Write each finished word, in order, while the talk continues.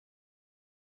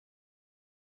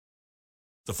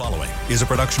The following is a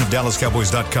production of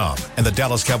DallasCowboys.com and the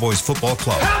Dallas Cowboys Football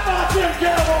Club. How about them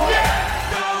Cowboys? Yeah!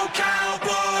 Go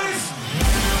Cowboys!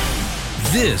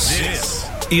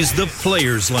 This is the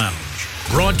Players Lounge,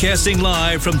 broadcasting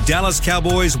live from Dallas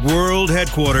Cowboys World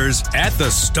Headquarters at the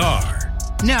Star.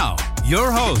 Now, your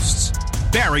hosts,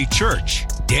 Barry Church,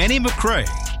 Danny McCray,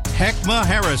 Heckma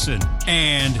Harrison,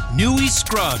 and Newey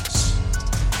Scruggs.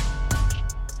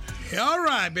 All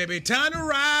right, baby, time to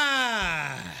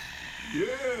ride. Yeah,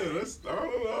 I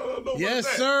don't know Yes,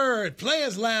 about that. sir.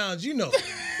 Players Lounge, you know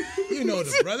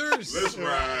the brothers. Let's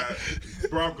ride.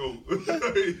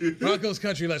 Broncos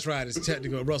country, let's ride. It's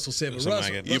technical. Russell said, but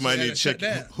Russell, You might need to check.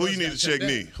 Who Who you need to check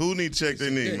knee? Who need to check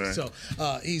their knee, man? So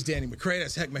he's Danny McCray.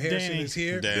 That's Heckma Harrison is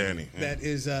here. Danny. That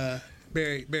is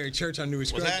Barry Church on Newey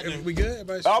Scruggs. happening? We good?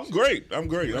 Everybody's I'm great.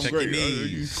 Check your knees.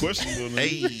 You questionable.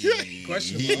 Hey,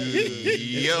 questionable.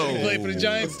 yo. You play for the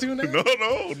Giants too now? No.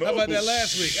 How about that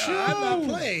last week? I'm not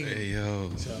playing. Hey, yo.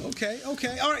 So, okay.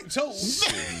 All right, so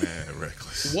Man,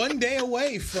 reckless. one day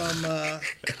away from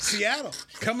Seattle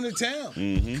coming to town.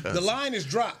 Mm-hmm. The line is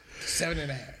dropped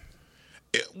 7.5.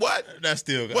 What? That's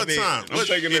still What time? I'm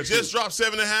taking it that just too. dropped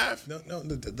 7.5. No,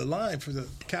 the line for the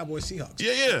Cowboys Seahawks.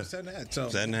 Yeah. 7.5. So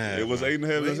 7.5. It was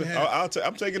 8.5. 8.5.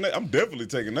 I'm taking that. I'm definitely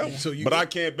taking that one. So you but get- I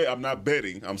can't bet. I'm not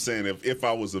betting. I'm saying if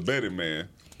I was a betting man,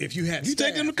 if you had You staff,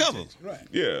 take them to cover. right?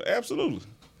 yeah, absolutely.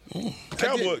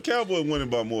 Cowboy winning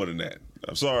by more than that.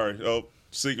 I'm sorry. Oh,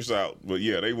 secret's out. But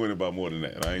yeah, they winning by more than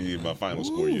that. I ain't getting my final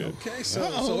score yet. Okay,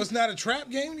 so it's not a trap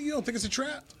game. You don't think it's a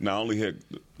trap? Now only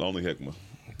Heckma.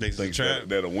 Thinks it's a trap.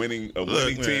 That a winning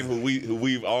Look, team who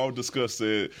we've all discussed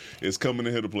said is coming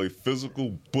in here to play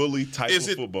physical bully type of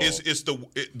football. It's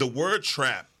the word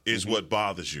trap is what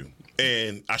bothers you,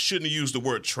 and I shouldn't have used the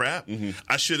word trap.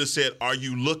 I should have said, "Are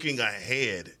you looking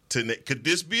ahead to? Could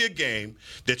this be a game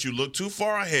that you look too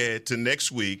far ahead to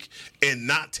next week and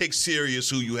not take serious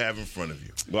who you have in front of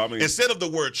you?" Well, I mean, instead of the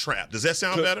word trap, does that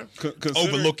sound better?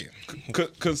 Overlooking.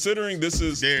 Considering this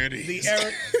is There it is.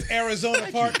 The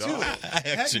Arizona part 2.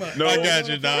 Heckma. No, I got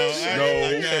you, dog.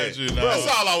 I got you, dog. That's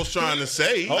all I was trying to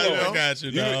say. Hold on. I got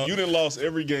you, dog. You done lost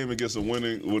every game against a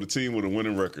team with a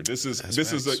winning record. This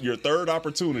is your third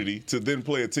opportunity to then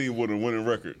play a team with a winning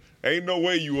record. Ain't no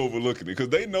way you overlooking it because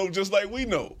they know just like we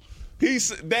know.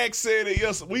 Dak said it.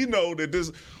 Yes, we know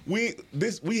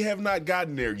that we have not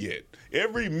gotten there yet.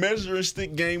 Every measuring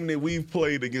stick game that we've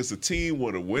played against a team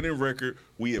with a winning record,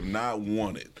 we have not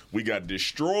won it. We got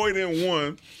destroyed in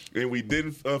one, and we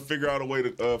didn't find out a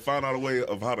way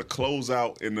of how to close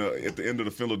out at the end of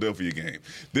the Philadelphia game.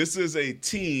 This is a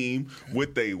team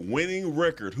with a winning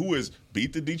record who has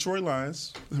beat the Detroit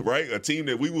Lions, right? A team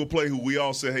that we will play who we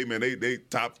all say, hey man, they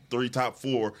top 3, top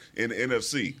 4 in the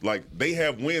NFC. Like they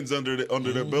have wins under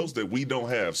their belts that we don't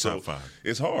have. So Top 5.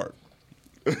 It's hard.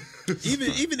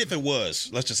 Even if it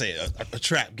was, let's just say, a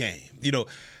trap game,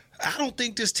 I don't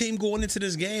think this team going into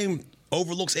this game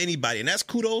overlooks anybody. And that's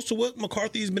kudos to what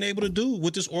McCarthy's been able to do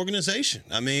with this organization.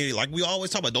 I mean, like we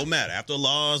always talk about, don't matter. After a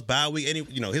loss, bye week,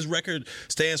 his record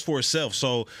stands for itself.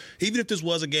 So even if this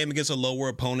was a game against a lower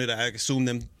opponent, I assume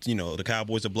the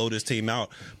Cowboys will blow this team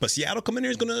out. But Seattle coming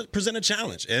here is going to present a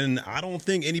challenge. And I don't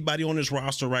think anybody on this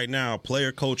roster right now,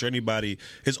 player, coach, or anybody,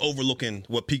 is overlooking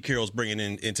what Pete Carroll's bringing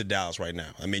into Dallas right now.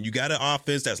 I mean, you got an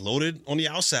offense that's loaded on the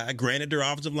outside. Granted, their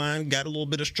offensive line got a little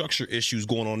bit of structure issues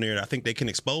going on there. I think they can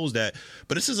expose that.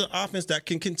 But this is an offense that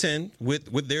can contend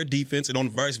with their defense, and on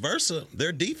vice versa,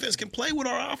 their defense can play with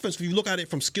our offense. If you look at it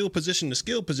from skill position to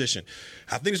skill position,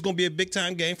 I think it's going to be a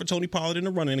big-time game for Tony Pollard in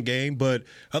the running game. But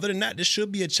other than that, this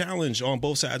should be a challenge on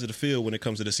both sides of the field when it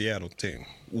comes to the Seattle team.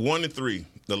 1-3,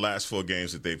 the last 4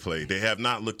 games that they played. They have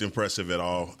not looked impressive at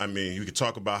all. I mean, you could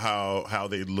talk about how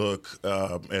they look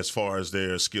as far as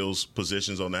their skills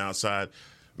positions on the outside.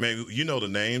 Man, you know the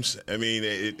names. I mean,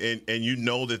 and you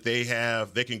know that they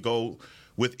can go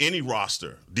with any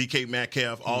roster. DK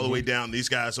Metcalf all the way down. These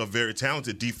guys are very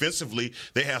talented. Defensively,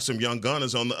 they have some young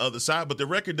gunners on the other side, but the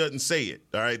record doesn't say it.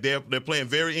 All right, they're playing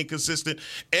very inconsistent.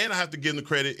 And I have to give them the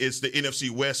credit. It's the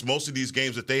NFC West. Most of these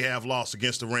games that they have lost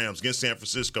against the Rams, against San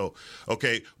Francisco.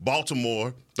 Okay,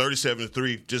 Baltimore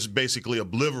 37-3 just basically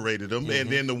obliterated them. And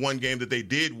then the one game that they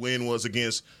did win was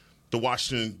against the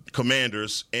Washington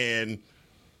Commanders, and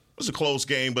it was a close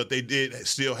game, but they did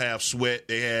still have Sweat.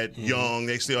 They had Young.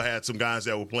 They still had some guys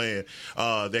that were playing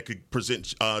that could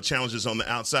present challenges on the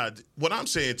outside. What I'm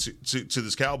saying to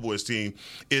this Cowboys team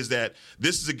is that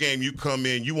this is a game you come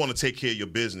in, you want to take care of your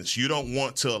business. You don't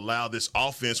want to allow this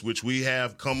offense, which we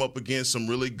have come up against some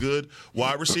really good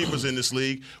wide receivers in this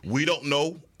league. We don't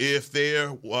know if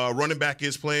their running back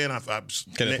is playing.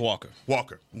 Kenneth Walker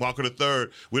the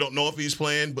third. We don't know if he's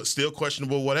playing, but still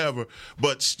questionable, whatever.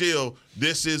 But still,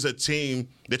 this is a team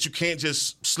that you can't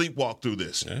just sleepwalk through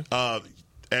this. Yeah.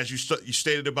 As you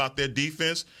stated about their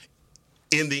defense,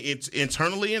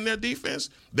 internally in their defense,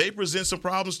 they present some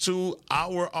problems to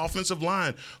our offensive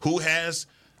line, who has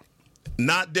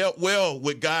not dealt well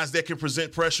with guys that can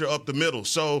present pressure up the middle.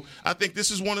 So I think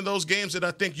this is one of those games that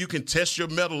I think you can test your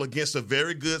mettle against a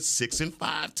very good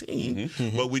 6-5 team.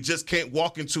 Mm-hmm. But we just can't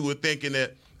walk into it thinking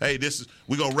that, hey,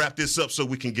 we're gonna wrap this up so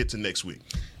we can get to next week.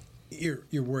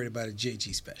 You're worried about a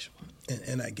JG special,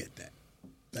 and I get that.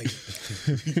 I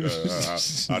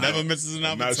never misses an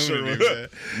opportunity.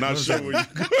 Not sure where you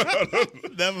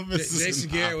never misses.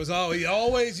 Jason Garrett was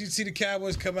always you'd see the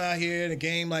Cowboys come out here in a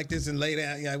game like this and lay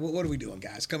down. Yeah, what are we doing,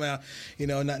 guys? Come out,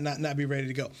 not be ready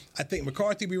to go. I think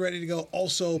McCarthy be ready to go.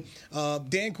 Also,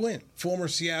 Dan Quinn, former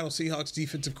Seattle Seahawks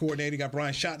defensive coordinator, got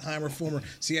Brian Schottenheimer, former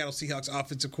Seattle Seahawks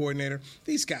offensive coordinator.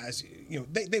 These guys,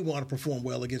 they want to perform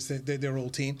well against their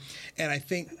old team, and I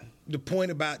think the point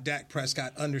about Dak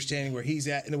Prescott understanding where he's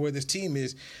at and where this team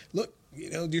is, look,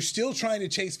 you're still trying to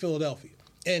chase Philadelphia.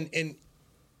 And in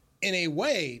a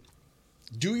way,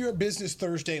 do your business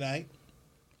Thursday night,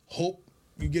 hope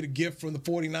you get a gift from the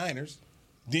 49ers,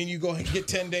 then you go and get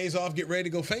 10 days off, get ready to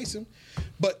go face them.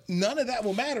 But none of that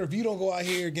will matter if you don't go out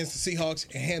here against the Seahawks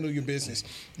and handle your business.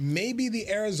 Maybe the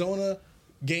Arizona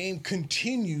game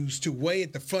continues to weigh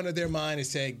at the front of their mind and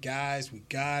say, guys, we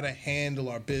got to handle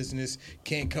our business.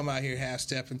 Can't come out here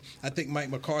half-stepping. I think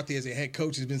Mike McCarthy as a head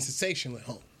coach has been sensational at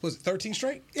home. Was it 13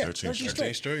 straight? Yeah,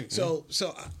 13 straight. So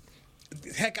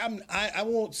heck, I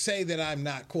won't say that I'm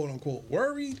not, quote-unquote,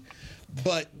 worried,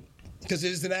 but because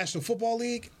it is the National Football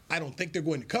League, I don't think they're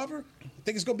going to cover. I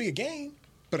think it's going to be a game,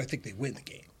 but I think they win the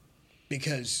game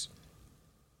because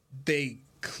they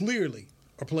clearly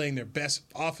are playing their best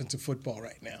offensive football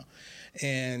right now.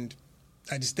 And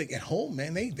I just think at home,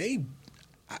 man, I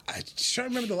just try to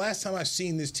remember the last time I've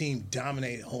seen this team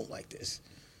dominate at home like this.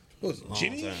 What was it,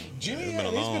 Ginny? It's been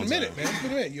a minute, man. It's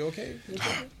been a minute. You okay?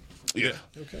 Yeah.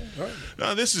 Okay. All right.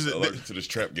 No, this is allergic to this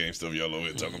trap game stuff y'all over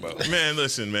here talking about. Man,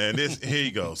 listen, man. Here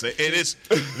you go. And it's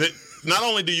not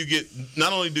only do you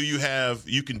have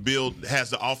has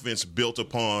the offense built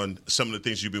upon some of the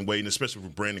things you've been waiting, especially for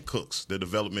Brandon Cooks, the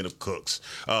development of Cooks,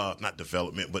 not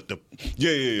development, but the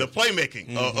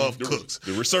playmaking of Cooks,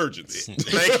 the resurgence.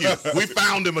 Thank you. We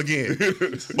found him again.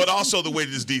 But also the way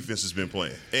this defense has been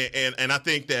playing, and I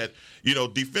think that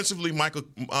defensively, Michael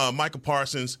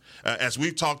Parsons, as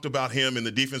we've talked about him in the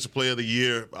Defensive Player of the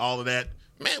Year, all of that.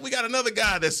 Man, we got another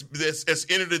guy that's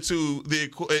entered into the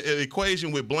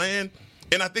equation with Bland.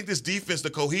 And I think this defense,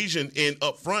 the cohesion in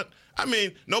up front, I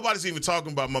mean, nobody's even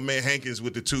talking about my man Hankins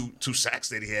with the two sacks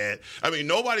that he had. I mean,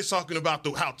 nobody's talking about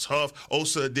how tough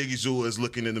Osa Odigizua is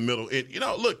looking in the middle. And,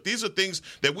 look, these are things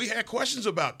that we had questions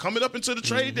about coming up into the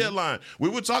trade deadline. We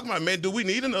were talking about, man, do we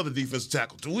need another defensive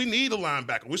tackle? Do we need a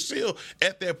linebacker? We're still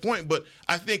at that point. But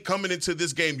I think coming into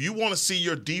this game, you want to see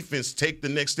your defense take the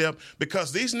next step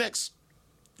because these next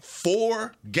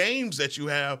 4 games that you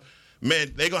have,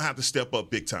 man, they're going to have to step up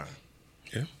big time.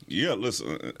 Yeah,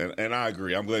 listen, and I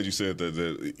agree. I'm glad you said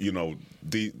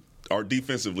that, our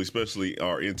defensively, especially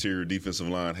our interior defensive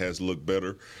line, has looked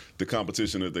better. The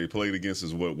competition that they played against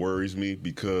is what worries me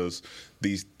because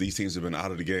these teams have been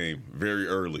out of the game very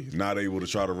early, not able to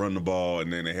try to run the ball,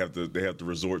 and then they have to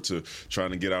resort to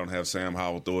trying to get out and have Sam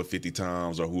Howell throw it 50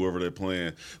 times or whoever they're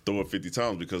playing throw it 50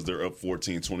 times because they're up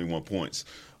 14, 21 points.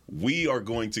 We are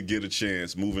going to get a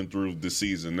chance moving through the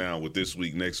season now with this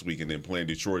week, next week, and then playing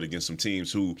Detroit against some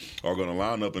teams who are going to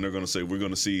line up and they're going to say, we're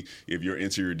going to see if your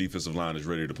interior defensive line is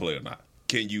ready to play or not.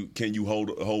 Can you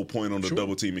hold point on the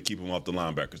double team and keep them off the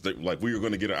linebackers? We are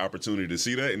going to get an opportunity to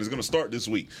see that, and it's going to start this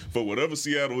week. For whatever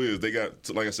Seattle is, they got,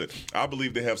 like I said, I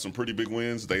believe they have some pretty big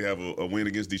wins. They have a win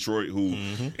against Detroit,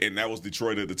 and that was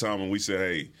Detroit at the time when we said,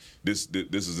 hey, this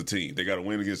is a team. They got a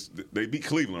win against, they beat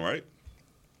Cleveland, right?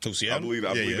 I believe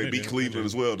they beat Cleveland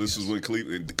as well. This is when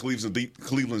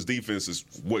Cleveland's defense is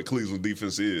what Cleveland's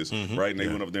defense is, right? And they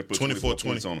went up there and put 24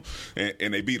 points on them,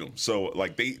 and they beat them. So,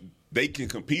 they can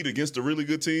compete against the really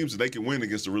good teams, and they can win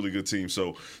against the really good teams.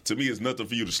 So, to me, it's nothing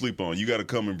for you to sleep on. You got to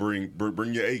come and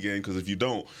bring your A game because if you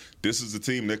don't, this is a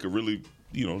team that could really,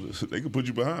 they could put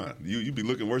you behind. You'd be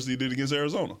looking worse than you did against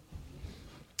Arizona.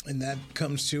 And that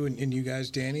comes to, and you guys,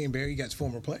 Danny and Barry, you guys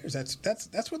former players.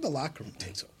 That's what the locker room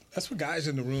takes over. That's what guys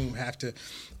in the room have to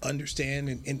understand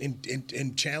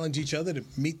and challenge each other to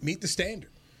meet the standard.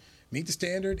 Meet the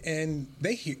standard, and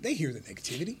they hear the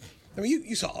negativity. I mean,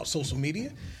 you saw social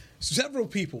media. Several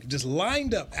people just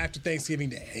lined up after Thanksgiving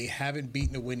Day. They haven't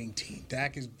beaten a winning team.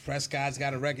 Prescott's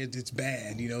got a record that's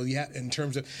bad. In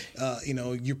terms of,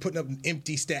 you're putting up an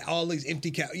empty stat, all these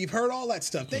empty You've heard all that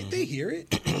stuff. They hear it.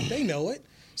 They know it.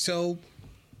 So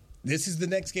this is the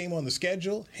next game on the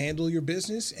schedule. Handle your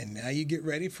business, and now you get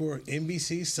ready for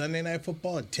NBC Sunday Night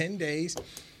Football in 10 days.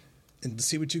 And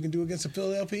see what you can do against the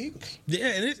Philadelphia Eagles. Yeah,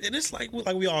 and it's like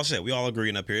we all said, we all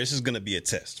agreeing up here. This is going to be a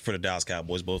test for the Dallas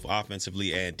Cowboys, both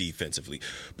offensively and defensively.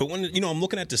 But when I'm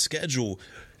looking at the schedule,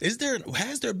 has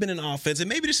there been an offense? And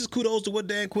maybe this is kudos to what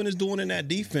Dan Quinn is doing in that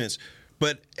defense.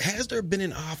 But has there been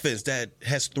an offense that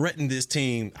has threatened this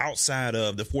team outside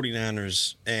of the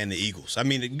 49ers and the Eagles? I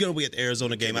mean, we at the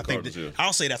Arizona game. I think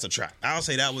I'll say that's a trap. I'll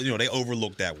say that was, they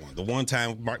overlooked that one. The one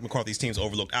time Mark McCarthy's team's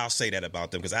overlooked, I'll say that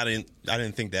about them because I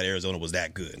didn't think that Arizona was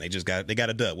that good. And they got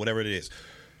a dub, whatever it is.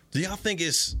 Do y'all think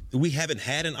we haven't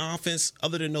had an offense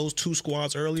other than those two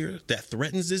squads earlier that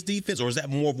threatens this defense, or is that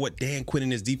more of what Dan Quinn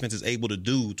and his defense is able to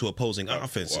do to opposing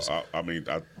offenses? Well, I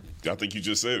think you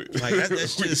just said it. Like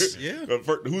that's just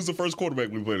Who's the first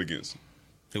quarterback we played against?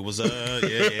 It was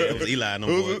it was Eli, no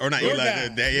boy. Or not Eli. Your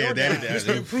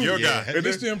guy. And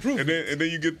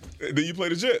then you play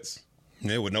the Jets.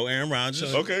 Yeah, with no Aaron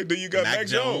Rodgers. Okay, then you got Mac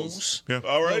Jones. Yeah.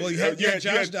 All right. Well, you had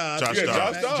Josh Dobbs. Josh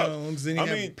Dobbs. Jones. Then you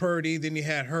had Purdy. Then you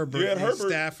had Herbert.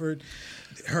 Stafford.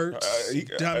 Hurts.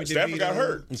 Stafford got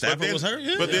hurt. Stafford was hurt.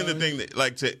 Yeah. But then the thing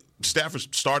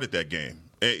Stafford started that game.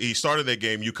 He started that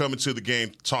game. You come into the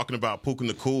game talking about Puka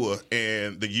Nacua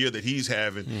and the year that he's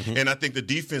having, and I think the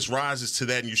defense rises to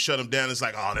that, and you shut him down. It's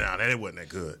like, oh, no, that wasn't that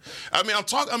good. I mean,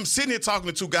 I'm sitting here talking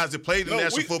to two guys that played in the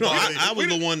National Football League. I was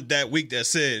the one that week that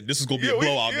said this is going to be a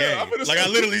blowout game. I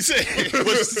literally said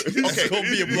it's going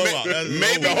to be a blowout.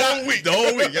 Maybe the whole week. The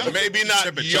whole week. Maybe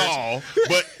not y'all,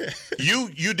 but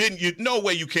you didn't. No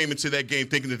way you came into that game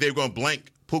thinking that they were going to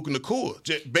blank Puka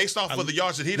Nacua based off of the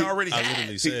yards that he'd already had. I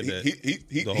literally said that.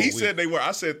 He said they were.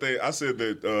 I said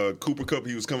that Cooper Kupp,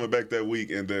 he was coming back that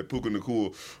week, and that Puka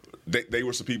Nacua, they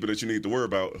were some people that you need to worry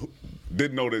about.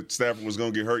 Didn't know that Stafford was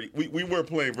going to get hurt. We were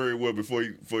playing very well before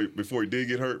he did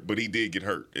get hurt, but he did get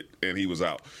hurt and he was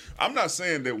out. I'm not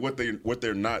saying that what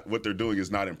they're doing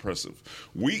is not impressive.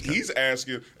 He's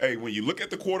asking, hey, when you look at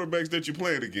the quarterbacks that you're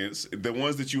playing against, the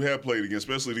ones that you have played against,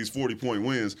 especially these 40-point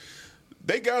wins.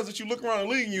 They guys that you look around the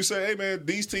league and you say, hey, man,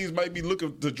 these teams might be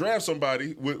looking to draft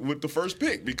somebody with the first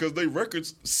pick because their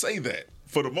records say that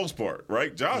for the most part,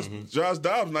 right? Josh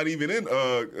Dobbs not even in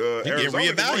Arizona. He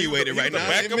get reevaluated right now.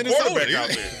 Backup quarterback out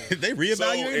there. They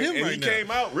reevaluating him right now. And he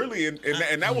came out really,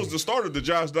 and that was the start of the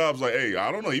Josh Dobbs. Like, hey,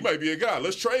 I don't know, he might be a guy.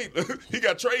 Let's trade. He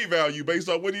got trade value based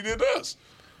on what he did to us.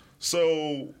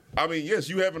 So, I mean, yes,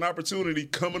 you have an opportunity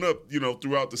coming up,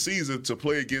 throughout the season to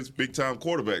play against big-time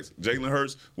quarterbacks. Jalen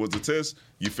Hurts was the test.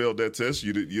 You failed that test.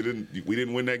 We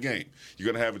didn't win that game. You're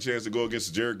going to have a chance to go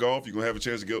against Jared Goff. You're going to have a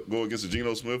chance to go against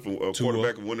Geno Smith, a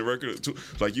quarterback and win the record.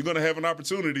 Like, you're going to have an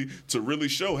opportunity to really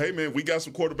show, hey, man, we got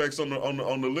some quarterbacks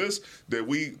on the list that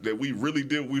we really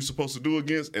did what we were supposed to do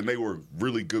against, and they were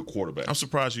really good quarterbacks. I'm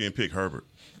surprised you didn't pick Herbert.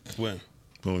 When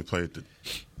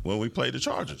we played the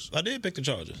Chargers. I did pick the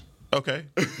Chargers. Okay,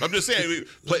 I'm just saying.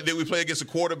 Did we play against a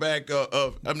quarterback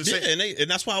of? I'm just saying,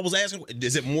 and that's why I was asking: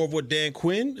 is it more of what Dan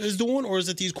Quinn is doing, or is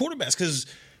it these quarterbacks? Because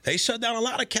they shut down a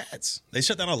lot of cats. They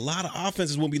shut down a lot of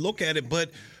offenses when we look at it.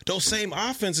 But those same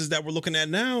offenses that we're looking at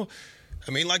now,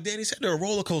 I mean, like Danny said, they're a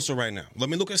roller coaster right now. Let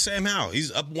me look at Sam Howell.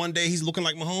 He's up one day, he's looking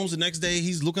like Mahomes. The next day,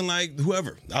 he's looking like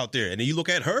whoever out there. And then you look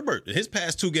at Herbert in his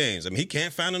past two games. I mean, he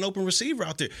can't find an open receiver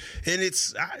out there. And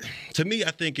to me, I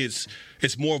think it's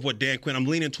more of what Dan Quinn. I'm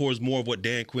leaning towards more of what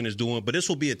Dan Quinn is doing. But this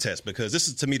will be a test because this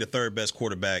is, to me, the third best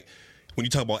quarterback when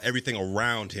you talk about everything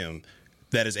around him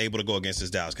that is able to go against this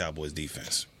Dallas Cowboys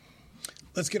defense.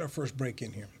 Let's get our first break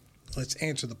in here. Let's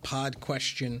answer the pod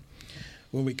question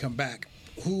when we come back.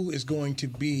 Who is going to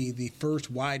be the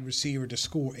first wide receiver to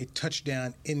score a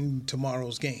touchdown in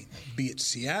tomorrow's game? Be it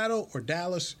Seattle or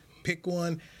Dallas, pick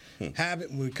one. Have it.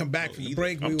 When we come back from the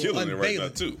break, we will unveil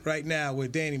it right now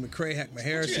with Danny McCray, Hackman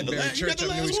Harrison, Barry Church.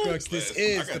 I'm Huey Scruggs. This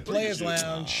is the Players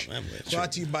Lounge,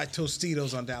 brought to you by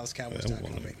Tostitos on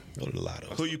DallasCowboys.com.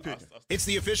 Who you pick? It's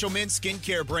the official men's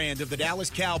skincare brand of the Dallas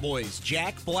Cowboys,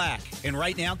 Jack Black. And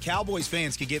right now, Cowboys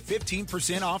fans can get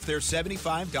 15% off their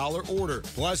 $75 order.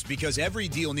 Plus, because every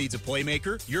deal needs a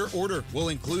playmaker, your order will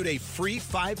include a free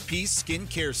 5-piece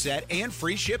skincare set and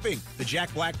free shipping. The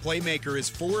Jack Black Playmaker is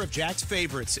 4 of Jack's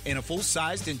favorites and a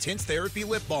full-sized intense therapy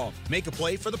lip balm. Make a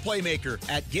play for the Playmaker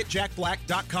at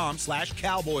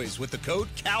getjackblack.com/Cowboys with the code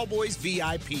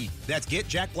CowboysVIP. That's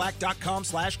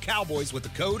getjackblack.com/Cowboys with the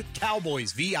code code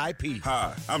CowboysVIP.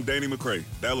 Hi, I'm Danny McCray,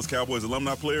 Dallas Cowboys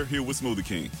alumni player here with Smoothie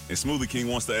King. And Smoothie King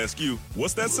wants to ask you,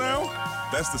 what's that sound?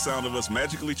 That's the sound of us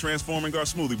magically transforming our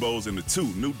smoothie bowls into 2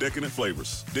 new decadent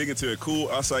flavors. Dig into a cool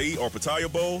acai or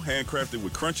pitaya bowl, handcrafted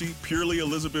with crunchy, purely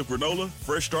Elizabeth granola,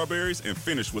 fresh strawberries, and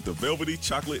finished with a velvety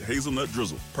chocolate hazelnut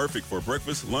drizzle. Perfect for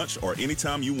breakfast, lunch, or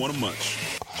anytime you want to munch.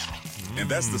 And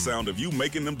that's the sound of you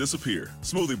making them disappear.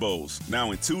 Smoothie bowls,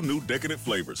 now in 2 new decadent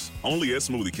flavors. Only at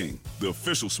Smoothie King, the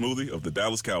official smoothie of the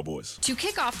Dallas Cowboys. To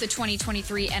kick off the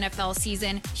 2023 NFL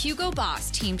season, Hugo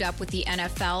Boss teamed up with the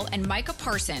NFL and Micah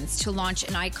Parsons to launch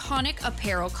an iconic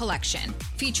apparel collection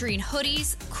featuring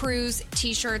hoodies, crews,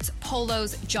 t-shirts,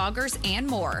 polos, joggers, and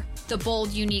more. The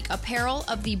bold, unique apparel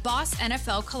of the Boss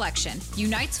NFL collection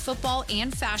unites football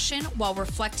and fashion while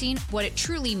reflecting what it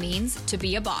truly means to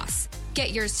be a boss.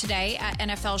 Get yours today at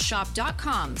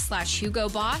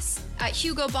nflshop.com/HugoBoss, at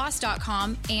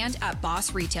HugoBoss.com, and at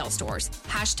Boss retail stores.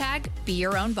 Hashtag be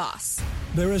your own boss.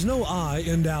 There is no I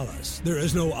in Dallas. There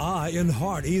is no I in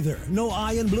Hart either. No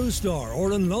I in Blue Star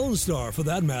or in Lone Star for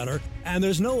that matter. And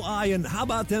there's no I in how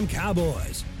about them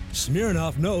Cowboys?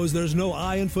 Smirnoff knows there's no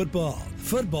I in football.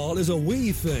 Football is a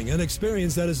we thing, an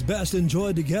experience that is best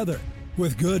enjoyed together.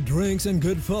 With good drinks and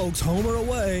good folks, home or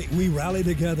away, we rally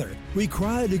together, we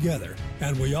cry together,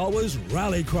 and we always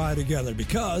rally cry together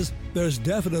because there's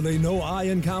definitely no I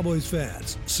in Cowboys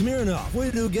fans. Smirnoff,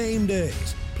 we do game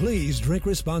days. Please drink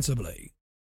responsibly.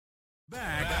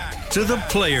 Back to the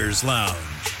Players Lounge.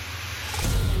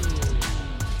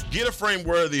 Get a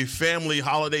frame-worthy family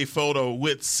holiday photo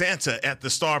with Santa at the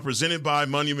Star, presented by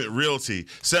Monument Realty.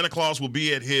 Santa Claus will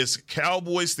be at his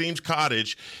Cowboys-themed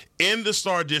cottage in the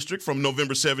Star District from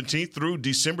November 17th through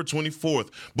December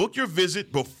 24th. Book your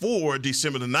visit before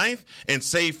December the 9th and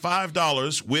save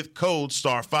 $5 with code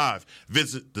STAR5.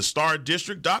 Visit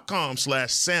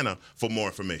thestardistrict.com/Santa for more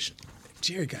information.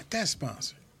 Jerry got that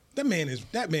sponsor. That man is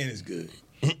good.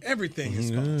 Everything is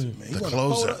sponsored, man. The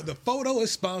closer. The photo is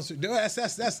sponsored.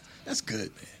 That's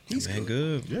good, man. He's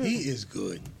good. Yeah. He is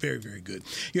good. Very, very good.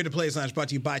 You're at the Players Lounge, brought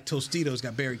to you by Tostitos.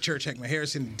 Got Barry Church, Heckman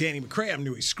Harrison, Danny McCray. I'm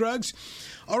Newey Scruggs.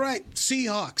 All right,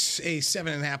 Seahawks, a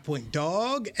 7.5-point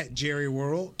dog at Jerry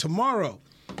World tomorrow.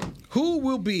 Who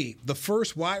will be the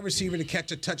first wide receiver to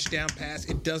catch a touchdown pass?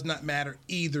 It does not matter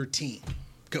either team.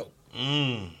 Go.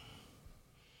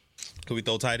 Could we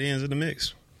throw tight ends in the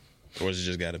mix? Or is it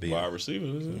just got to be Wide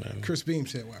receivers, isn't it? Chris Beam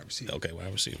said wide receiver. Okay,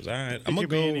 wide receivers. All right, I'm gonna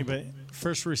go anybody.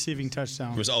 First receiving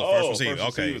touchdown. First receiver.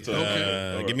 First Okay. receiver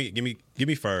touchdown. Give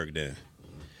me Ferg then.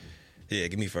 Yeah,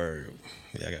 give me Ferg.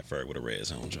 Yeah, I got Ferg with a red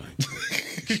zone joint.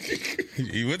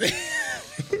 You with it?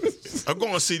 I'm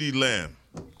going CeeDee Lamb.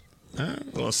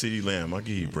 I'll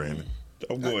give you Brandon.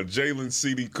 I'm going Jalen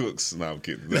C.D. Cooks. No, I'm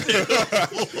kidding. What?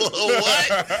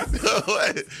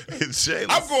 Jalen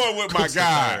I'm going with my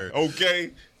guy,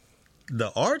 okay? The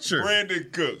Archer. Brandon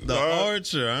Cook. The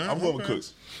Archer. Huh? I'm going with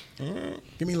Cooks.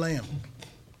 Give me Lamb.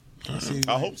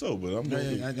 I hope so, but I'm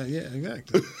going with Yeah,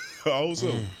 exactly. I hope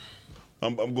so.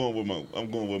 I'm going with my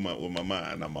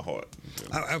mind, not my heart.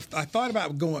 I thought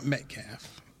about going with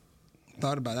Metcalf.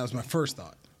 That was my first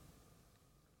thought.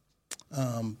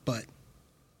 But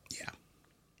yeah,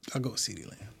 I'll go with CeeDee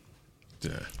Lamb.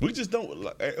 Yeah. We just don't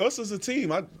us as a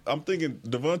team. I'm thinking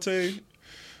Devontae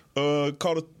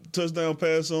caught a touchdown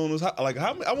pass on us. How many?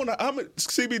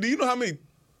 CB, do you know how many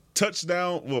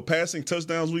passing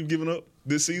touchdowns we've given up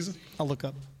this season? I'll look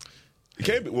up. It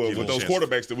can't be with those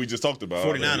quarterbacks that we just talked about.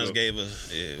 49ers gave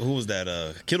us who was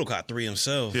that? Kittle caught 3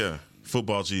 himself. Yeah,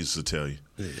 football Jesus will tell you.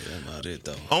 Yeah, that's about it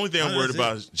though. Only thing I'm worried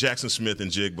about is Jackson Smith and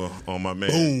Jigba on my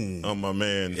man. Boom. On my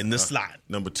man in the slot.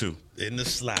 Number 2. In the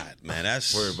slot, man.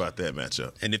 That's worried about that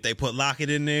matchup. And if they put Lockett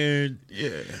in there,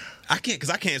 yeah, I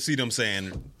can't see them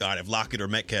saying, all right, if Lockett or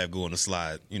Metcalf go in the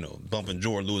slot, bumping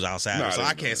Jordan Lewis outside. So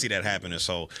I can't see that happening.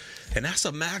 So, and that's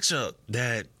a matchup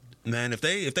that. Man, if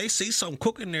they see something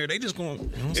cooking there, they just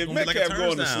going. If Metcalf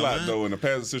go in the slot though in a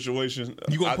passing situation,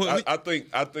 I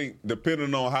think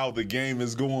depending on how the game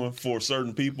is going for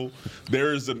certain people,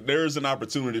 there is an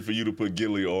opportunity for you to put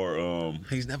Gilly or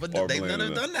they've never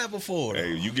done that before.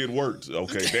 Hey, you get worked.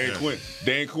 Okay,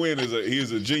 Dan Quinn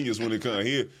is a genius when it comes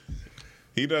here.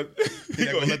 He's not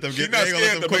scared to make the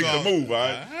move, all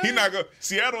right? He not gonna.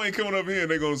 Seattle ain't coming up here and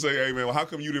they're gonna say, "Hey man, well, how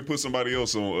come you didn't put somebody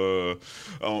else on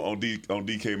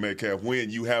DK Metcalf when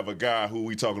you have a guy who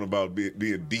we talking about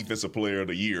being defensive player of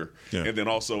the year, and then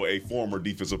also a former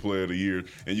defensive player of the year,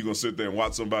 and you gonna sit there and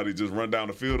watch somebody just run down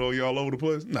the field all over the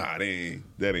place? Nah,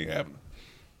 that ain't happening."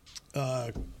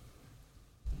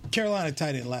 Carolina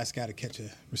tight end last guy to catch a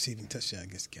receiving touchdown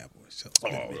against the Cowboys. So,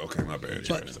 okay, my bad.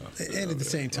 But at the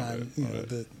same time,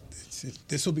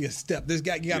 this will be a step. You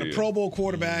got a Pro Bowl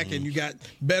quarterback, and you got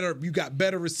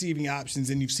better receiving options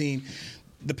than you've seen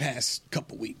the past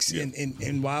couple weeks. Yeah.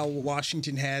 And while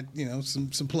Washington had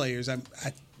some players, I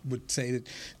would say that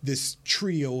this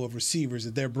trio of receivers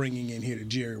that they're bringing in here to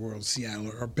Jerry World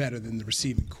Seattle are better than the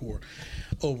receiving core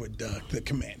over the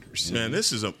Commanders. Man,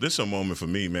 this is a moment for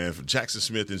me, man. For Jackson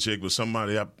Smith and Jig was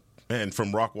somebody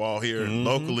from Rockwall here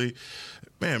locally.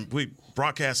 Man, we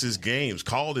broadcast his games,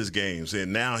 called his games,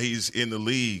 and now he's in the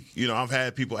league. I've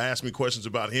had people ask me questions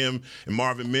about him and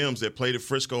Marvin Mims that played at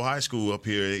Frisco High School up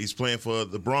here. He's playing for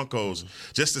the Broncos.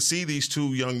 Just to see these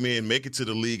two young men make it to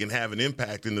the league and have an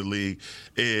impact in the league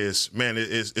is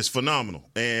phenomenal.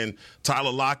 And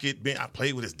Tyler Lockett, I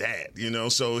played with his dad,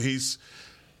 so he's –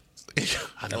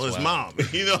 I know his mom.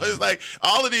 It's like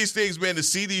all of these things, man, to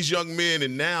see these young men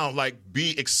and now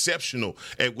be exceptional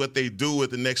at what they do at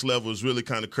the next level is really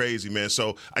kind of crazy, man.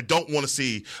 So I don't want to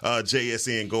see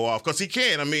JSN go off because he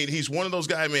can. I mean, he's one of those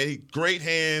guys, man. Great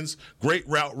hands, great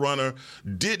route runner.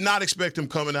 Did not expect him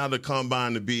coming out of the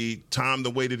combine to be timed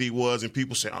the way that he was. And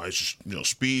people say, it's just,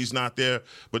 speed's not there.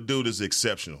 But dude is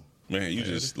exceptional. Man, you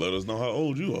just let us know how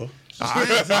old you are. I'm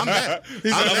that. I'm that.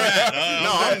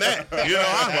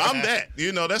 I'm that.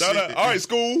 That's it. All right,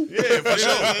 school. Yeah, for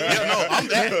sure. I'm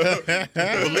that.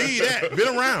 Believe that.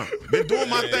 Been around. Been doing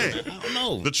my thing. I don't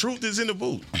know. The truth is in the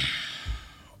booth.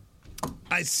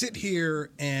 I sit here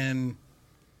and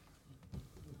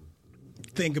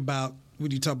think about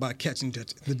when you talk about catching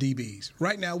the DBs.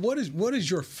 Right now, what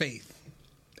is your faith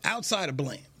outside of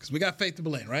Bland? Because we got Faith to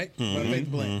Bland, right? Faith to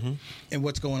Bland. And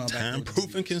what's going on back there?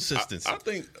 Time-proof and consistency. I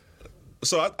think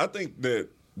so. I think that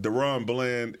DaRon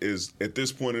Bland is, at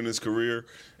this point in his career,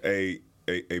 a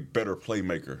better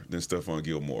playmaker than Stephon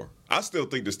Gilmore. I still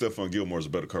think that Stephon Gilmore is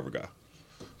a better cover guy.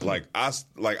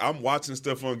 I'm watching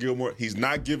Stephon Gilmore. He's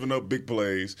not giving up big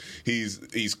plays.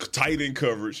 He's tight in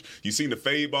coverage. You seen the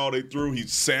fade ball they threw.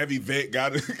 He's savvy vet,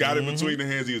 got it between the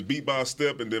hands. He was beat by a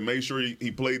step and then made sure he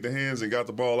played the hands and got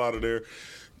the ball out of there.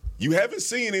 You haven't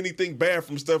seen anything bad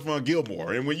from Stephon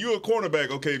Gilmore. And when you're a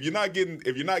cornerback, okay, if you're not getting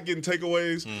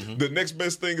takeaways, the next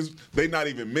best thing is they not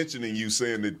even mentioning you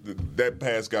saying that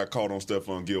pass got caught on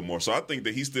Stephon Gilmore. So I think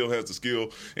that he still has the skill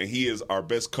and he is our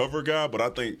best cover guy, but I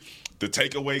think the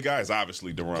takeaway guy is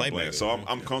obviously DaRon Bland. So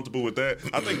I'm comfortable with that.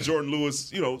 I think Jordan Lewis,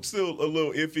 still a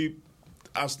little iffy.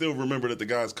 I still remember that the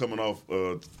guy's coming off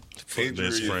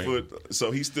injury in foot,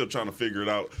 so he's still trying to figure it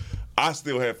out. I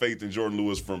still have faith in Jordan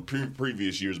Lewis from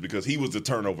previous years because he was the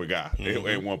turnover guy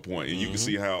at one point, and you can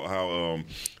see how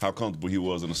comfortable he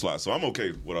was in the slot. So I'm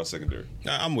okay with our secondary.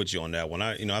 I'm with you on that one.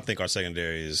 I think our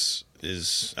secondary is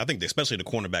I think especially the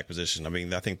cornerback position. I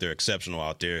mean, I think they're exceptional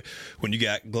out there. When you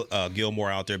got Gilmore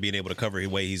out there being able to cover the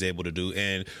way he's able to do,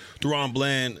 and DaRon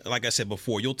Bland, like I said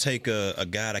before, you'll take a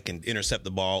guy that can intercept the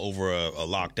ball over a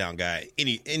lockdown guy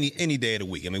any day of the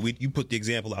week. I mean, you put the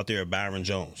example out there of Byron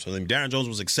Jones. So Byron Jones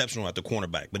was exceptional at the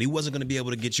cornerback, but he wasn't going to be able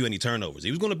to get you any turnovers.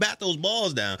 He was going to bat those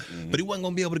balls down, but he wasn't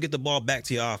going to be able to get the ball back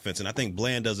to your offense. And I think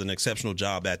Bland does an exceptional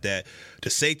job at that.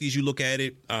 The safeties, you look at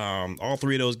it, all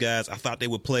three of those guys, I thought they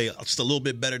would play just a little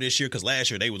bit better this year because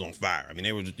last year they was on fire. I mean,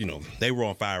 they were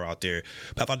on fire out there.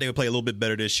 But I thought they would play a little bit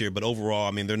better this year. But overall,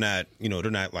 I mean, they're not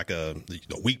like a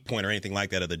weak point or anything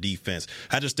like that of the defense.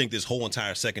 I just think this whole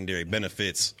entire secondary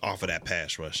benefits off of that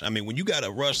pass rush. I mean, when you got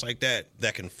a rush like that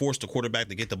can force the quarterback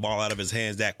to get the ball out of his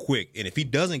hands that quick, and if he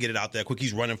doesn't get it out that quick,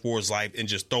 he's running for his life and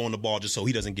just throwing the ball just so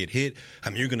he doesn't get hit. I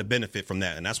mean, you're going to benefit from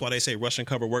that, and that's why they say rush and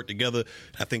cover work together.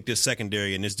 I think this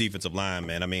secondary and this defensive line,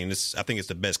 man, I mean, I think it's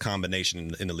the best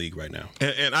combination in the league right now.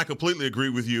 And I completely agree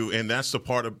with you, and that's the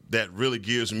part of that really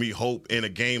gives me hope in a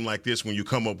game like this when you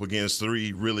come up against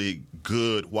three really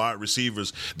good wide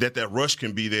receivers, that rush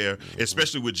can be there,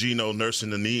 especially with Geno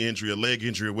nursing a knee injury, a leg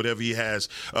injury, or whatever he has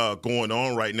going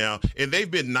on right now. And they've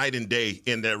been night and day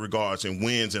in that regards, and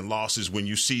wins and losses when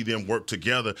you see them work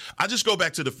together. I just go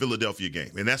back to the Philadelphia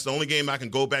game, and that's the only game I can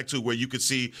go back to where you could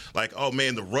see, like, oh,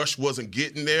 man, the rush wasn't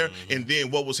getting there, and then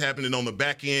what was happening on the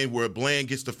back end where Bland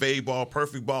gets the fade ball,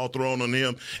 perfect ball thrown on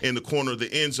him in the corner of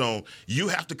the end zone. You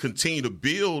have to continue to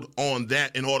build on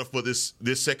that in order for this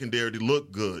secondary to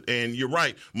look good. And you're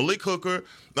right, Malik Hooker,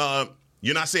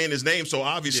 you're not saying his name, so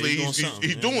obviously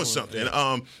he's doing something.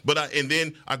 And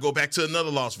then I go back to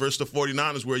another loss versus the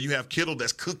 49ers where you have Kittle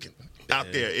that's cooking.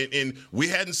 out there. And we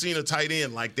hadn't seen a tight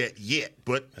end like that yet,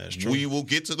 but we will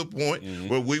get to the point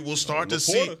where we will start to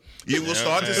see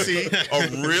a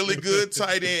really good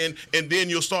tight end, and then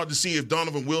you'll start to see if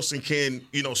Donovan Wilson can,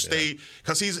 stay,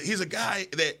 because he's a guy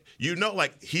that,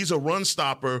 like he's a run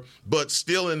stopper, but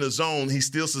still in the zone, he's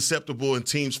still susceptible and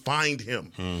teams find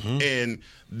him. And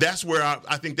that's where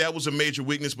I think that was a major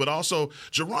weakness. But also,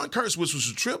 Jerron Kearse, which was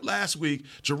a trip last week,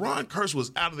 Jerron Kearse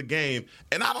was out of the game,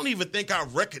 and I don't even think I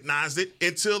recognized it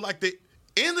until like the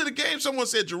end of the game. Someone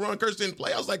said Jerron Kearse didn't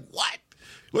play. I was like, what?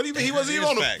 What do you mean? He wasn't even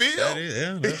on the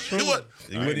field? That's true. I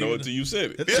didn't know it until you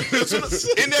said it.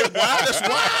 Isn't that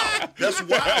wild? That's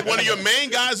wild. One of your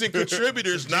main guys and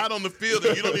contributors not on the field,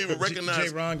 and you don't even recognize.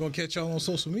 Jay Ron gonna catch y'all on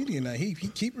social media now. He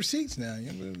keep receipts now.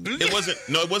 It wasn't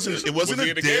Was he a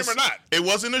in the diss. game or not? It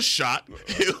wasn't a shot.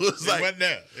 It was like It wasn't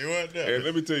there. Hey,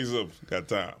 let me tell you something. Got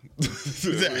time.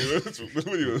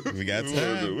 We got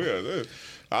time.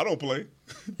 I don't play.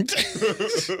 What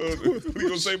are you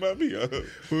gonna say about me? My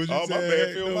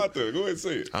bad film out there. Go ahead and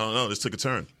say it. I don't know. This took a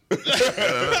turn. I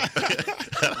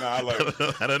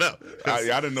don't know.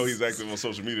 I didn't know he's active on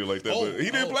social media like that. But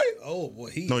he didn't play.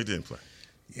 No, he didn't play.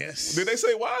 Yes. Did they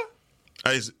say why?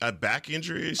 A back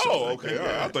injury. Oh, okay.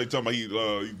 I thought you were talking about he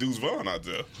Deuce Vaughn out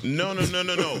there. No.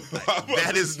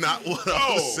 That is not what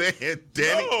I was saying,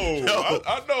 Danny.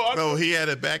 No, he had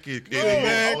a back injury.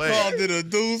 Man called it a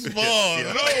Deuce Vaughn.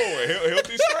 No,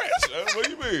 healthy scratch. What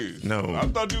do you mean? No. I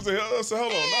thought you was I said,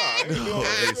 hold on. Nah.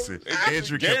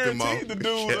 Andrew kept him off. The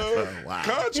dude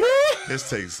contract. This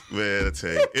takes, man, I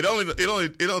tell you.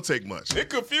 It don't take much.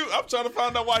 It confused. I'm trying to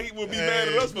find out why he would be mad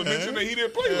at us for mentioning that he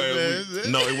didn't play last week.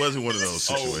 No, it wasn't one of those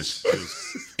situations. It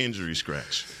was injury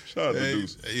scratch. Shout out to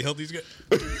Deuce. You healthy? Take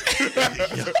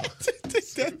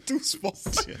that Deuce Vaughn.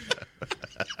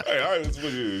 Hey, all right, what's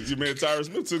your man Tyrus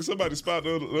Smith took somebody's spot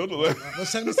the other way.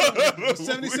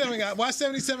 77 guy. Why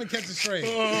 77 catch it straight?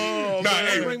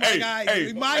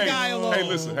 My guy alone. Hey,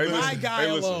 listen.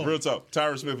 Real talk.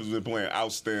 Tyrus Smith has been playing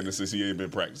outstanding since he ain't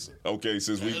been practicing. Okay,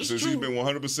 since he's been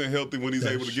 100% healthy when he's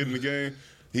able to get in the game,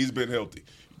 he's been healthy.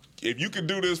 If you can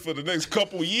do this for the next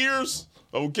couple years,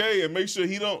 okay, and make sure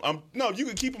he don't. You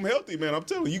can keep him healthy, man. I'm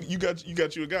telling you, you got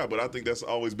you a guy. But I think that's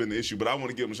always been the issue. But I want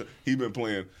to give him a shot. He's been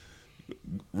playing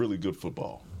really good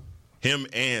football. Him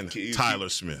and Tyler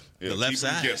Smith. The left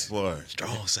side. Boy.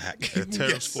 Strong sack.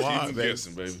 Terror squad, Keep him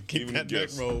guessing, baby. Keep that neck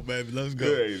roll, baby. Let's go.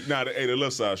 The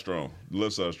left side strong. The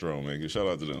left side strong, man. Shout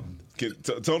out to them.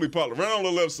 Tony Pollard, run on the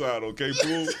left side, okay?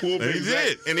 Pull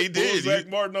and he did. Pull Zach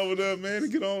Martin over there, man,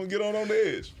 and get on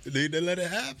the edge. They let it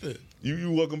happen.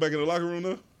 You welcome back in the locker room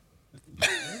now?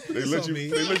 They let you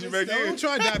back in. Don't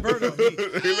try to divert on me.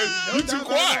 You too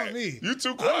quiet. You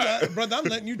too quiet. Brother, I'm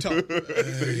letting you talk.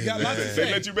 You got lots to say.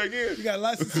 They let you back in? You got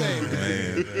lots to say,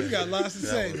 man. You got lots to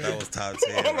say, man. That was top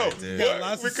 10 right there.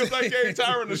 Because I gave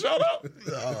Tyron the shout out?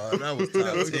 Oh, that was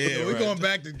top 10. We're going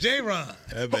back to J-Ron.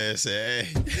 That man said,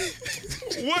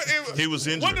 he was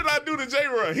injured. What did I do to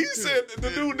J-Ron? He said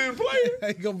the dude didn't play. How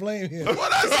you going to blame him?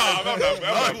 What I said? I'm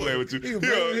not playing with you. You can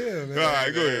blame him, man. All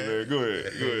right, go ahead, man. Go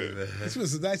ahead. This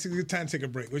was a nice good time to take a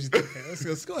break. What you think, man?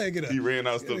 Let's go ahead and get up. He ran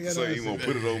out stuff to say he won't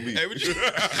put it on me. I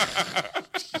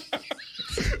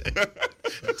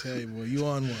tell you, boy, you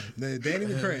on one. Danny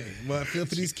McCray. Well, I feel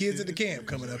for these kids at the camp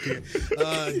coming up here.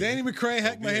 Danny McCray,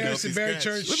 Heckma Harrison, Barry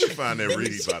Church. Let me find that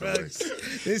read, by the way.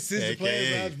 This is the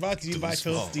Players Lounge brought to you by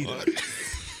Tostito.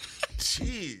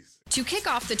 Jeez. To kick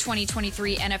off the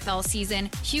 2023 NFL season,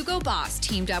 Hugo Boss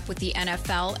teamed up with the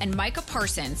NFL and Micah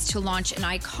Parsons to launch an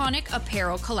iconic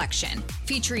apparel collection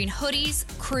featuring hoodies,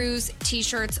 crews,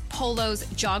 t-shirts, polos,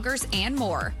 joggers, and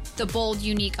more. The bold,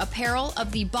 unique apparel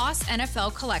of the Boss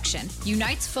NFL collection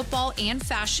unites football and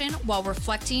fashion while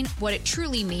reflecting what it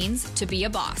truly means to be a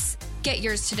boss. Get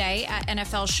yours today at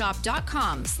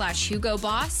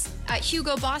nflshop.com/HugoBoss, at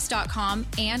HugoBoss.com,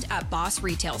 and at Boss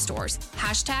retail stores.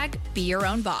 #Be your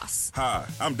own boss. Hi,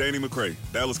 I'm Danny McCray,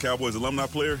 Dallas Cowboys alumni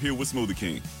player here with Smoothie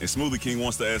King. And Smoothie King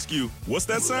wants to ask you, what's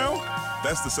that sound?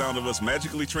 That's the sound of us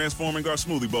magically transforming our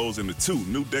smoothie bowls into 2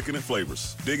 new decadent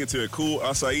flavors. Dig into a cool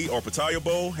acai or pitaya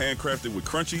bowl, handcrafted with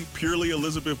crunchy, purely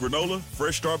Elizabeth granola,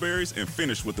 fresh strawberries, and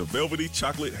finished with a velvety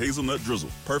chocolate hazelnut drizzle.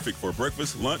 Perfect for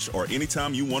breakfast, lunch, or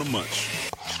anytime you want to munch.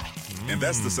 And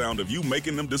that's the sound of you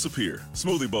making them disappear.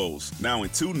 Smoothie Bowls, now in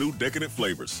 2 new decadent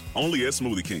flavors. Only at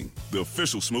Smoothie King, the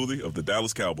official smoothie of the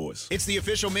Dallas Cowboys. It's the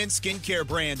official men's skincare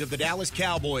brand of the Dallas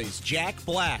Cowboys, Jack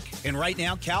Black. And right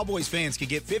now, Cowboys fans can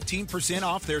get 15%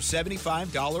 off their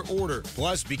 $75 order.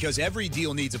 Plus, because every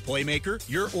deal needs a playmaker,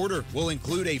 your order will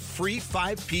include a free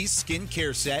 5-piece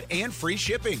skincare set and free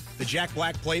shipping. The Jack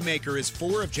Black Playmaker is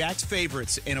 4 of Jack's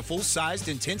favorites and a full-sized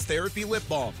intense therapy lip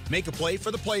balm. Make a play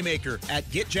for the Playmaker at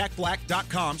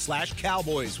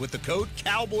getjackblack.com/Cowboys with the code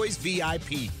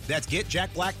CowboysVIP. That's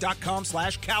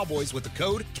getjackblack.com/Cowboys with the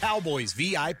code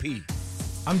CowboysVIP.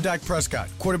 I'm Dak Prescott,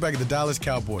 quarterback of the Dallas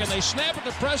Cowboys. And they snap it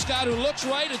to Prescott, who looks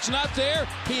right. It's not there.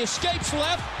 He escapes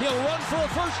left. He'll run for a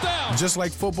first down. Just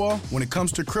like football, when it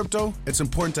comes to crypto, it's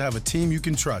important to have a team you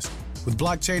can trust. With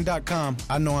blockchain.com,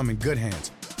 I know I'm in good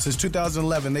hands. Since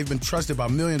 2011, they've been trusted by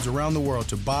millions around the world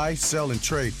to buy, sell, and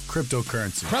trade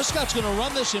cryptocurrency. Prescott's going to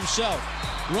run this himself.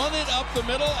 Run it up the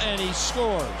middle, and he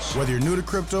scores. Whether you're new to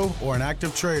crypto or an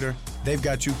active trader, they've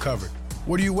got you covered.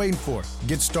 What are you waiting for?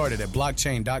 Get started at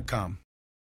blockchain.com.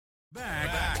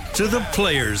 Back to the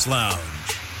Players Lounge.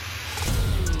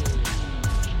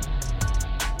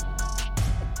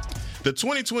 The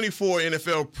 2024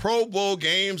 NFL Pro Bowl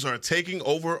games are taking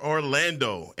over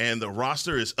Orlando, and the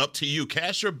roster is up to you.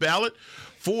 Cast your ballot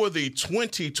for the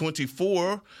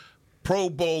 2024 Pro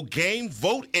Bowl game.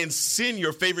 Vote and send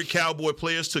your favorite Cowboy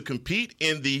players to compete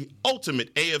in the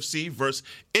ultimate AFC versus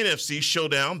NFC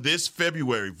showdown this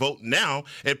February. Vote now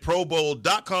at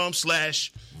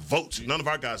probowl.com/vote. None of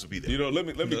our guys will be there. You know, let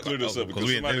me clear this up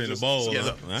because somebody just you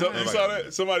saw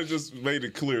that? Somebody just made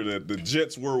it clear that the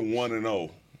Jets were 1-0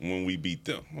 when we beat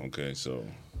them. Okay, so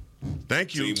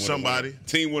thank you, somebody.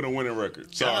 Team with a winning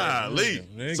record. Sorry,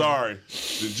 sorry,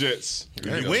 the Jets.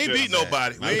 Hey, we ain't beat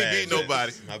nobody. We ain't beat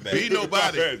nobody. Beat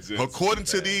nobody. According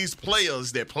to these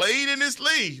players that played in this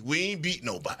league, we ain't beat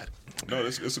nobody. No,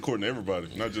 it's according to everybody,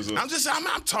 not just us.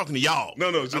 I'm talking to y'all. No,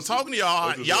 I'm talking to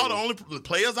y'all. Y'all the only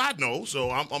players I know, so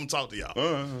I'm talking to y'all.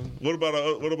 What about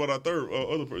our third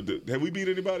other? Have we beat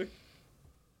anybody?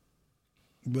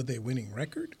 With a winning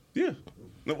record? Yeah.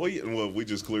 No, well, we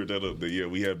just cleared that up.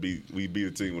 That we beat a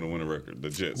team with a winning record,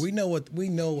 the Jets. We know what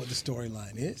the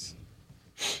storyline is.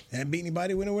 Haven't beat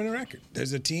anybody with a winning record.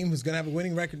 There's a team who's going to have a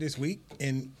winning record this week,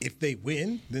 and if they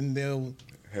win, then they'll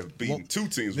have beaten 2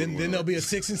 teams. Then there'll be a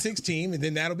 6-6 team, and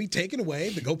then that'll be taken away.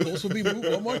 The goalposts will be moved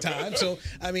one more time. So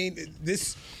I mean,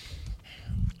 this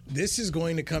is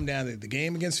going to come down to the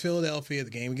game against Philadelphia,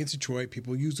 the game against Detroit.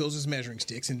 People use those as measuring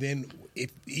sticks, and then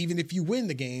even if you win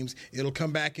the games, it'll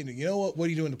come back into, you know what do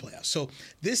you do in the playoffs? So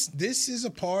this is a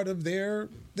part of their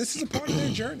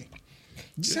journey.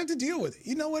 You just have to deal with it.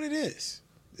 You know what it is,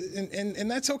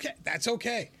 and that's okay. That's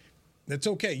okay. That's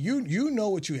okay. You know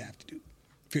what you have to do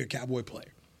if you're a Cowboy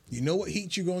player. You know what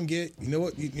heat you're gonna get. You know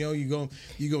what you're gonna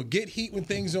get heat when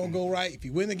things don't go right. If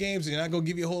you win the games, they're not gonna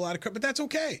give you a whole lot of credit, but that's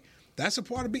okay. That's a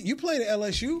part of being. You played at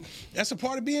LSU. That's a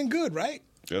part of being good, right?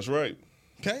 That's right.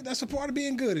 Okay, that's a part of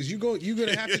being good. Is you're gonna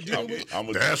have to deal with.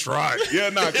 That's right.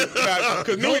 Yeah, because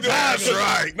that's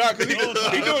right.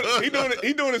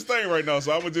 He doing his thing right now.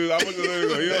 So I'm gonna just let him go.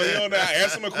 You know,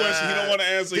 ask him a question he don't want to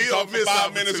answer. He talk for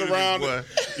 5 minutes around it.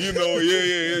 You know,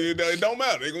 yeah. It don't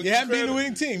matter. You haven't beaten a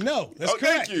winning team. No, that's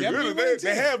correct. Thank you. Really,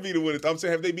 they have beaten a winning. I'm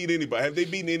saying, have they beat anybody? Have they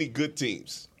beaten any good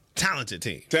teams? Talented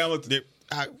team. Talented.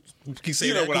 Can we say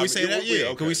that? Can we say that? Yeah.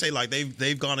 Okay. Can we say like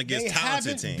they've gone against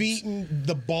talented teams? They haven't beaten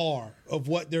the bar of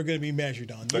what they're going to be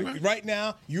measured on. Right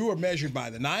now, you are measured by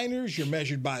the Niners. You're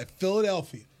measured by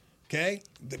Philadelphia. Okay,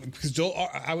 because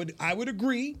I would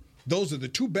agree. Those are the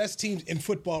 2 best teams in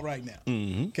football right now.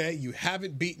 Mm-hmm. Okay, you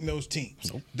haven't beaten those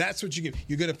teams. Nope. That's what you get.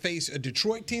 You're going to face a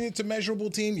Detroit team that's a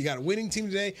measurable team. You got a winning team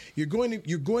today. You're going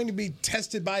to be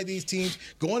tested by these teams.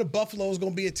 Going to Buffalo is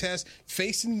going to be a test.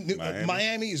 Facing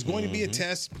Miami is going to be a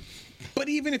test. But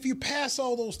even if you pass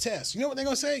all those tests, you know what they're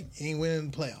going to say? You ain't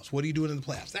winning the playoffs. What are you doing in the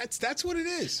playoffs? That's what it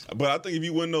is. But I think if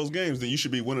you win those games, then you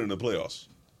should be winning the playoffs.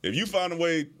 If you find a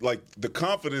way, like the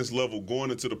confidence level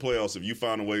going into the playoffs, if you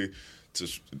find a way to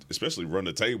especially run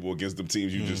the table against the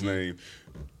teams you just named,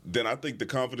 then I think the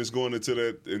confidence going into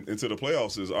the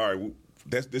playoffs is, all right,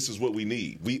 this is what we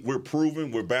need. We're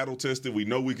proven, we're battle tested, we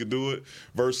know we can do it,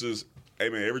 versus, hey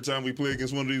man, every time we play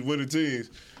against one of these winning teams,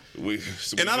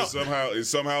 It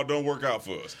somehow don't work out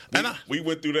for us. We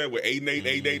went through that with 8-8,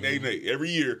 8-8, 8-8. Every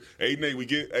year, 8-8, we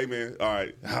get, hey, man, all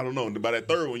right, I don't know. And by that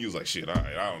third one, you was like, shit, all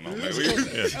right, I don't know, man.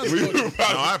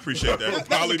 I appreciate that. We'll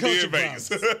probably be in Vegas.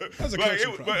 But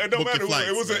it don't matter.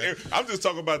 I'm just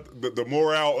talking about the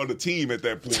morale of the team at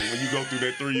that point when you go through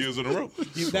that 3 years in a row.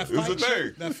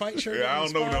 That fight shirt. Yeah, I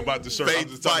don't know nothing about the shirt. I'm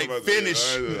just talking about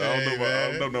finish. I don't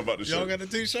know nothing about the shirt. Y'all got a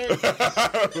T-shirt?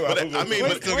 But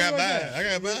still got mine. I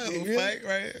got mine. Fight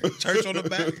right. Church on the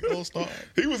back. Gold star.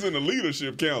 He was in the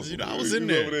leadership council. I was in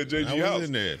there. Over there at JG I was House.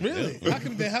 in there. Really?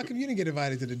 How come you didn't get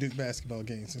invited to the Duke basketball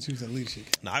game since you was in leadership?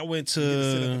 No, I went to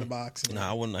sit up in the box.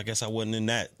 I wouldn't. I guess I wasn't in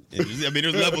that.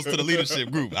 There's levels to the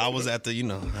leadership group. I was at the.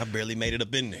 I barely made it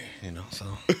up in there. So.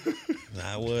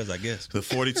 I was, I guess. The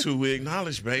 42 we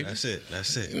acknowledge, baby. That's it.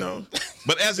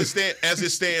 But as it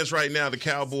stands right now, the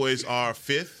Cowboys are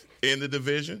 5th in the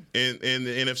division in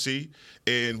the NFC,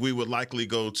 and we would likely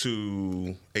go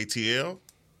to ATL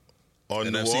or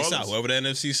New NFC Orleans. South, whoever the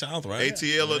NFC South, right?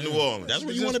 ATL or New Orleans. That's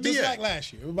where you want to be at. Like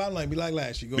last year. Bottom line, be like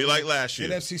last year. Be like last year.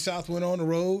 NFC South went on the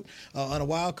road on a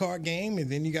wild card game,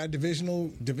 and then you got a divisional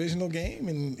game,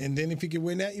 and then if you can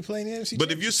win that, you play in the NFC.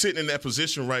 But if you're sitting in that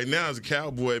position right now as a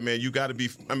Cowboy, man, you got to be.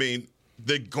 I mean,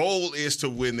 the goal is to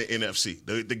win the NFC.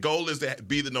 The goal is to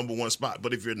be the number one spot.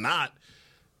 But if you're not,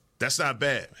 that's not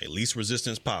bad. At least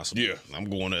resistance possible. Yeah. I'm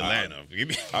going to Atlanta.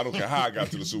 I don't care how I got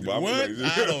to the Super Bowl. What?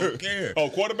 I don't care. Oh,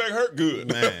 quarterback hurt?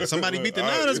 Good. Man, somebody beat the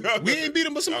Niners. We ain't beat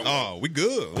them, but we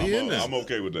good. I'm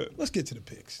okay with that. Let's get to the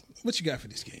picks. What you got for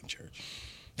this game, Church?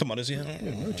 Come on, this year.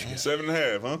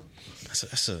 7.5, huh?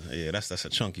 That's a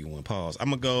chunky one. Pause.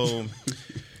 I'm gonna go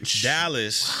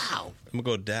Dallas. Wow. I'm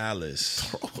gonna go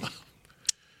Dallas.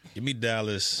 Give me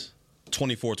Dallas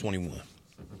 24-21.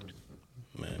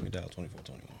 Man, give me Dallas 24-21.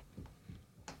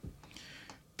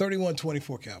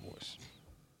 31-24 Cowboys.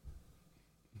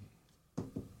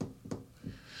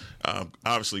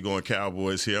 Obviously going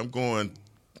Cowboys here. I'm going,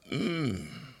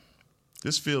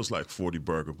 this feels like 40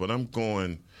 burger, but I'm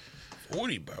going.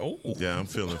 40 burger? Yeah, I'm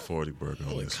feeling 40 burger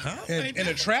on this. In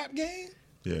a trap game?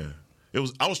 Yeah.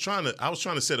 I was trying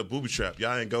to set a booby trap.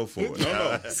 Y'all ain't go for it.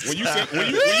 No. When you set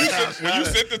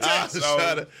the text,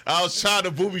 I was trying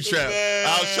to booby trap.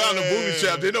 I was trying to booby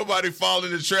trap. Didn't nobody fall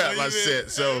in the trap I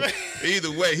set. So either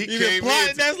way, he came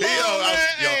in. I'm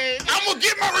gonna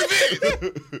get my revenge.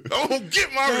 I'm gonna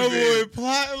get my revenge.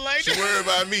 Plotting like She worried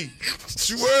about me.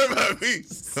 She worried about me.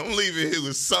 I'm leaving here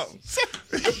with something.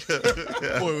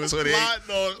 Boy, was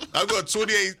plotting on. I'm going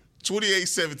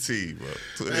 28-17, bro.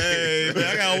 Hey, man,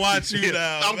 I gotta watch you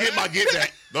now. I'm getting my get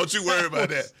back. Don't you worry about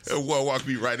that. That boy walk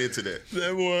me right into that.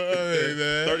 That boy, hey,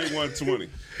 man. 31-20,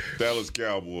 Dallas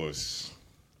Cowboys.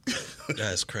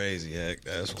 That's crazy, Heck.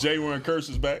 That's J1 Curse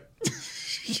is back. By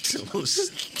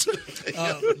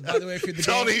the way, if you're the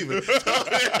Don't even.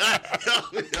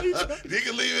 You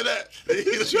can leave it at. You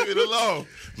can leave it alone.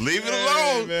 Leave it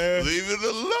alone. Man. Leave it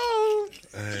alone.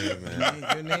 Hey, man.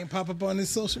 Your name pop up on this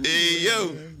social media. Hey,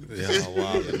 yo. Y'all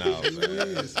wildin' out,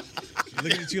 man.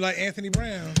 Looking at you like Anthony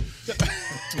Brown.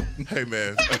 Hey,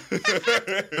 man.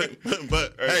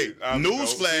 But, hey,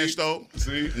 newsflash, though.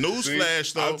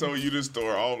 Newsflash, though. I told you this story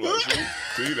all like,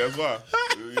 see, that's why.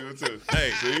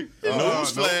 Hey, see?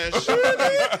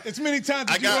 Newsflash. It's many times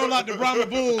that you roll out the Brahma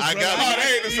Bulls. I got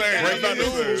they ain't the same.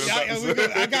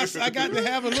 I got to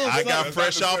have a little. I got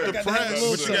fresh off the press.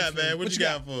 What you got, man? What you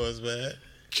got for us, man?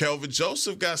 Kelvin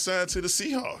Joseph got signed to the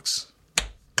Seahawks.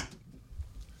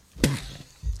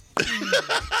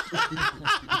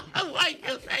 What?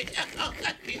 Hey,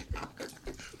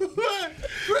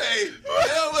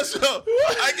 what's up?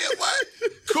 I get what?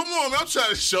 Come on, man. I'm trying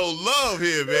to show love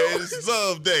here, man. It's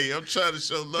Love Day. I'm trying to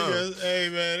show love. Hey,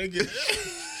 man.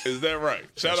 Is that right?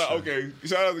 Shout out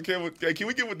to Kevin. Hey, can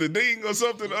we get with the ding or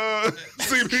something?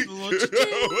 CB.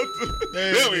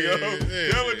 There we go.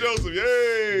 Kevin Joseph.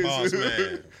 Yay. Boss,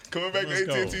 man. Coming back to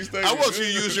AT&T Stadium. I want you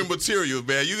to use your material,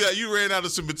 man. You ran out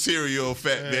of some material,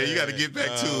 fat man. You got to get back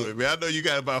to it, man. I know you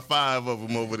got about 5 of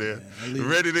them over there,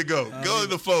 ready to go. Go in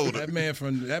the folder. That man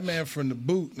from the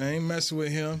boot. I ain't messing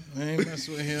with him.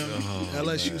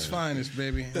 LSU's finest,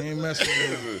 baby. I ain't messing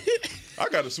with him. I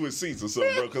got to switch seats or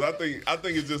something, bro, because I think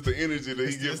it's just the energy that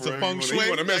he gets from him. He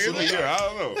want to mess with me. Yeah, I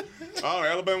don't know.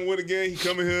 Alabama win again. He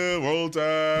coming here, roll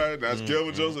tide. That's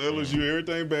Kelvin Joseph, LSU,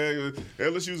 everything bad.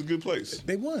 LSU's a good place.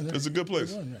 They won. Right? It's a good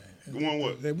place. They won, right? Won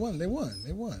what? They won.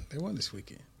 They won this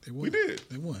weekend. They won. We did.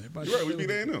 They won. You're right. We beat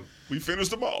A&M. We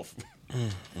finished them off.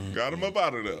 Got them up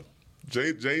out of there.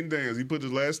 Jaden Daniels, he put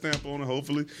his last stamp on it,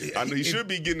 hopefully. I know he should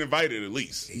be getting invited at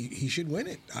least. He should win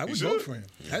it. I would vote for him.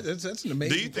 That's an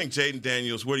amazing. Do you think Jaden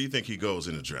Daniels, where do you think he goes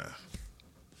in the draft?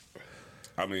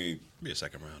 I mean, be a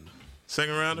second rounder.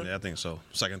 Second rounder? Yeah, I think so.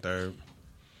 Second, third.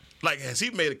 Like, has he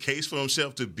made a case for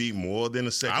himself to be more than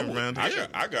a second rounder?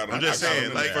 I got him. I'm just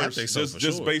saying, like, first, I think so,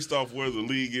 just based off where the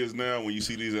league is now, when you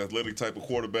see these athletic type of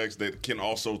quarterbacks that can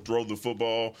also throw the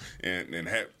football and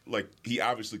have, like, he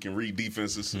obviously can read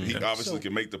defenses. He obviously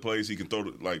can make the plays. He can throw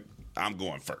the, like, I'm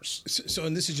going first. So,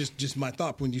 and this is just my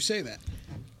thought when you say that.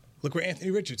 Look where Anthony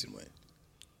Richardson went.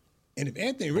 And if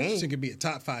Anthony Richardson could be a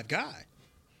top 5 guy,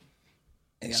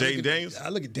 and Jaden Daniels? I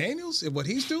look at Daniels and what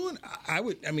he's doing, I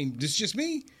mean, this is just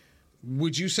me.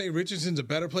 Would you say Richardson's a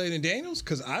better player than Daniels?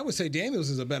 Because I would say Daniels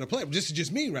is a better player. This is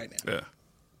just me right now. Yeah.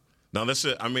 No, that's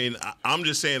it. I mean, I'm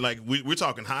just saying, like, we're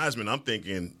talking Heisman. I'm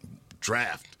thinking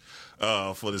draft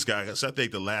for this guy. So I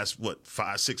think the last,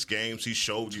 5-6 games he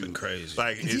showed you. Crazy.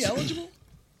 Like, is he eligible?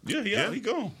 Yeah, he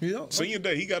gone. Senior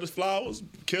day, he got his flowers.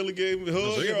 Kelly gave him a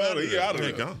hug. So he out of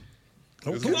there. Gone.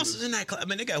 Who else is in that class? I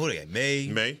mean, they got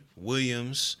May,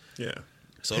 Williams. Yeah.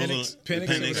 So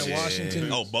Penix at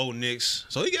Washington. Oh, Bo Nix.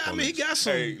 So he got. He got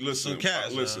some. Hey, listen, some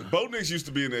cats. Bo Nix used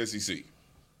to be in the SEC.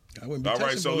 I wouldn't be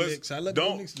touching Bo Nix. I let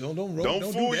Bo Nix. Don't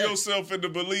fool do that. yourself into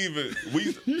believing.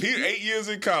 He 8 years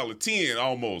in college, 10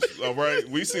 almost. All right,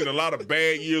 we seen a lot of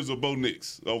bad years of Bo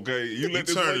Nix. Okay, you let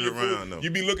this turn it around though.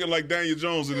 You be looking like Daniel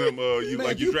Jones and them. You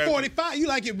 45. You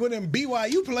like it with them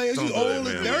BYU players. Don't you do old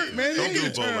that, as man. dirt, man. Don't They do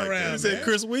need to Bo turn like around. that. Man.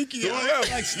 Chris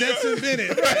Weinke. Like Stetson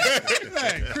Bennett.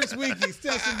 Right. Chris Weinke,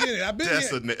 Stetson Bennett. I've been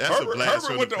That's a Herbert blast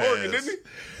went to Oregon, didn't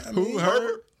he? Who?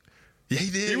 Herbert? Yeah, he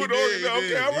did. He went to Oregon.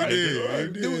 Okay, all right.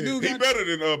 He better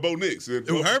than Bo Nix.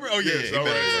 Herbert? Oh, yeah. Yes, all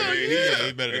right.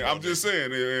 He better than I'm just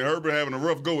saying, and Herbert having a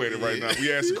rough go at it right now.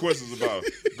 We asking questions about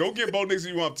it. Go get Bo Nix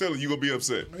if you want. I'm telling you, you're going to be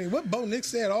upset. I mean, what Bo Nix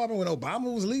said at Auburn when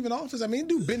Obama was leaving office, I mean,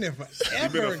 dude been there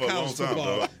forever in college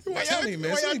football. I'm telling you,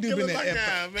 man. Some dude been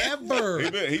there forever.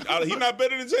 He not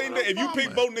better than Jane Daniels. If you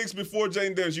pick Bo Nix before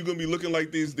Jane Daniels, you're going to be looking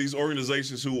like these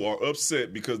organizations who are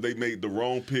upset because they made the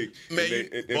wrong pick. Man,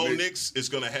 Bo Nix is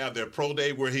going to have their pro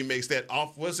day where he makes that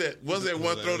off. Was that one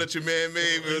throw that your man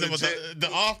made? The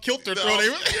off kilter throw.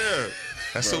 Yeah.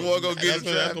 That's the one gonna get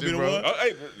him drafted, bro.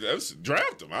 Hey,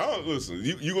 draft him. Listen,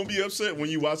 you gonna be upset when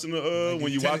you watching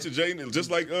Jaden, just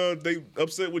like they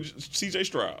upset with C.J.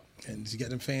 Stroud. And you got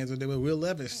them fans with Will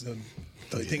Levis. So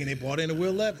thinking they bought into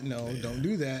Will Levis. No, don't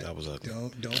do that. That was ugly.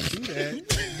 Don't do that.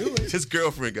 Don't do it. His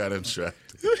girlfriend got him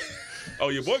drafted. Oh,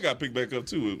 your boy got picked back up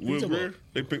too. Will Greer,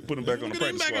 they put him back on the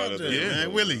practice squad.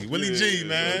 Man. Willie G,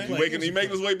 man. He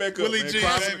making his way back up. Willie G,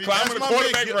 climbing the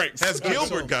quarterback ranks. Has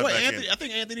Gilbert got back in? I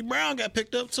think Anthony Brown got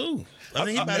picked up too.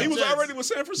 He was already with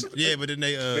San Francisco. Yeah, but then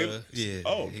they he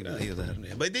was out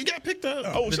there. But they got picked up.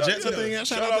 Oh, the Jets, I think.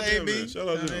 Shout out to AB. Shout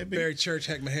out to Barry Church,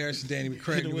 Heckman Harris, and Danny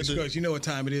McCracken. You know what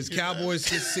time it is. Cowboys,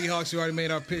 Seahawks. You already made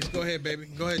our picks. Go ahead, baby.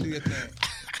 Go ahead and do your thing.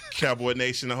 Cowboy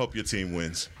Nation, I hope your team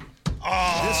wins.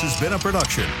 This has been a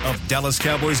production of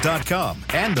DallasCowboys.com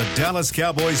and the Dallas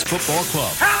Cowboys Football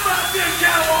Club. How about this,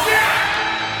 Cowboys? Yeah!